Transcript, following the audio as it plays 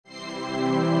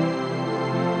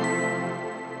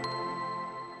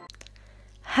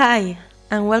Hi,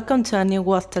 and welcome to a new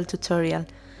WhatsApp tutorial.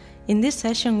 In this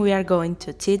session we are going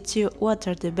to teach you what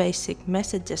are the basic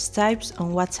messages types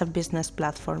on WhatsApp Business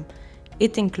Platform.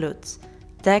 It includes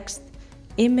text,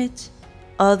 image,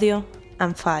 audio,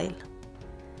 and file.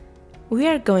 We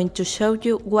are going to show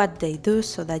you what they do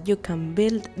so that you can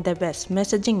build the best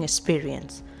messaging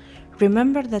experience.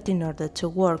 Remember that in order to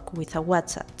work with a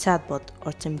WhatsApp chatbot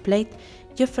or template,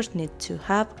 you first need to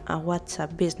have a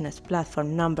WhatsApp Business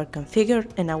Platform number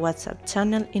configured and a WhatsApp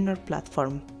channel in our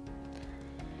platform.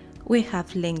 We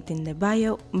have linked in the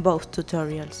bio both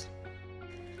tutorials.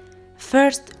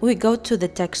 First, we go to the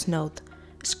text node,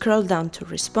 scroll down to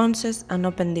responses and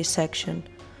open this section.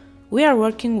 We are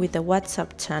working with the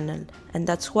WhatsApp channel, and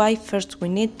that's why first we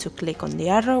need to click on the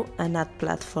arrow and add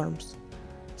platforms.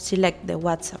 Select the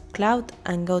WhatsApp cloud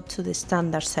and go to the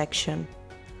standard section.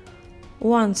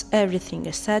 Once everything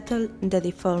is settled, the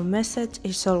default message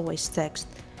is always text.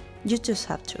 You just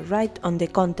have to write on the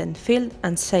content field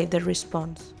and save the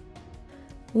response.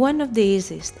 One of the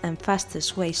easiest and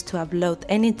fastest ways to upload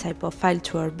any type of file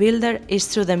to our builder is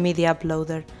through the media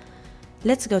uploader.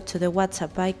 Let's go to the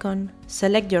WhatsApp icon,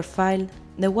 select your file,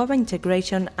 the web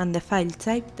integration and the file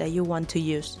type that you want to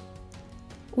use.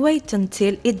 Wait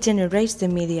until it generates the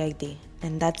media ID,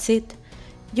 and that's it.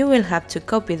 You will have to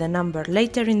copy the number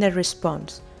later in the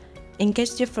response. In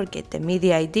case you forget the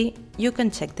media ID, you can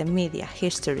check the media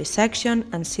history section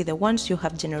and see the ones you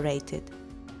have generated.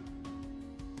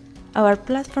 Our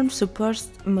platform supports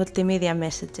multimedia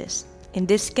messages. In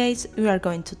this case, we are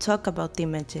going to talk about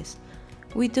images.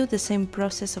 We do the same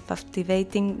process of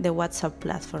activating the WhatsApp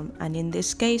platform, and in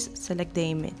this case, select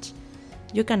the image.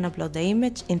 You can upload the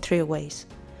image in 3 ways.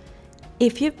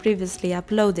 If you previously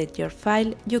uploaded your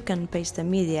file, you can paste the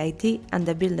media ID and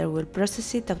the builder will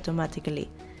process it automatically.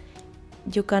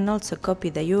 You can also copy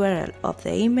the URL of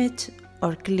the image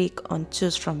or click on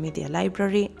Choose from Media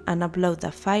Library and upload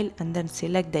the file and then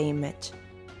select the image.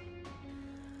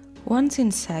 Once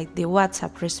inside the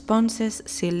WhatsApp responses,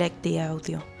 select the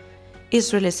audio.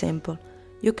 It's really simple.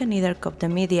 You can either copy the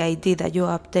media ID that you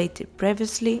updated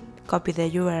previously, copy the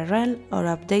URL, or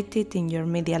update it in your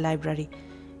media library.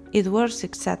 It works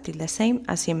exactly the same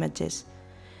as images.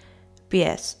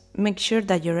 PS. Make sure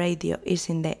that your audio is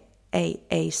in the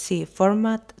AAC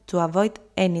format to avoid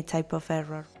any type of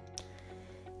error.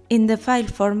 In the file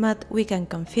format, we can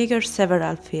configure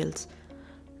several fields.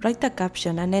 Write a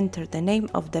caption and enter the name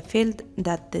of the field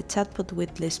that the chatbot will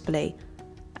display.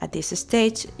 At this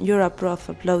stage, you're approved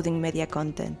uploading media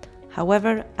content.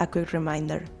 However, a quick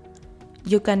reminder.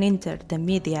 You can enter the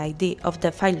media ID of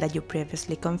the file that you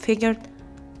previously configured,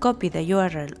 copy the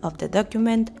URL of the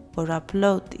document, or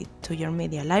upload it to your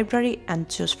media library and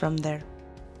choose from there.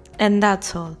 And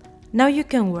that's all. Now you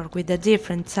can work with the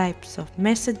different types of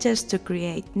messages to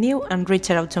create new and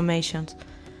richer automations.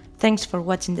 Thanks for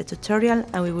watching the tutorial,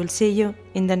 and we will see you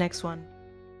in the next one.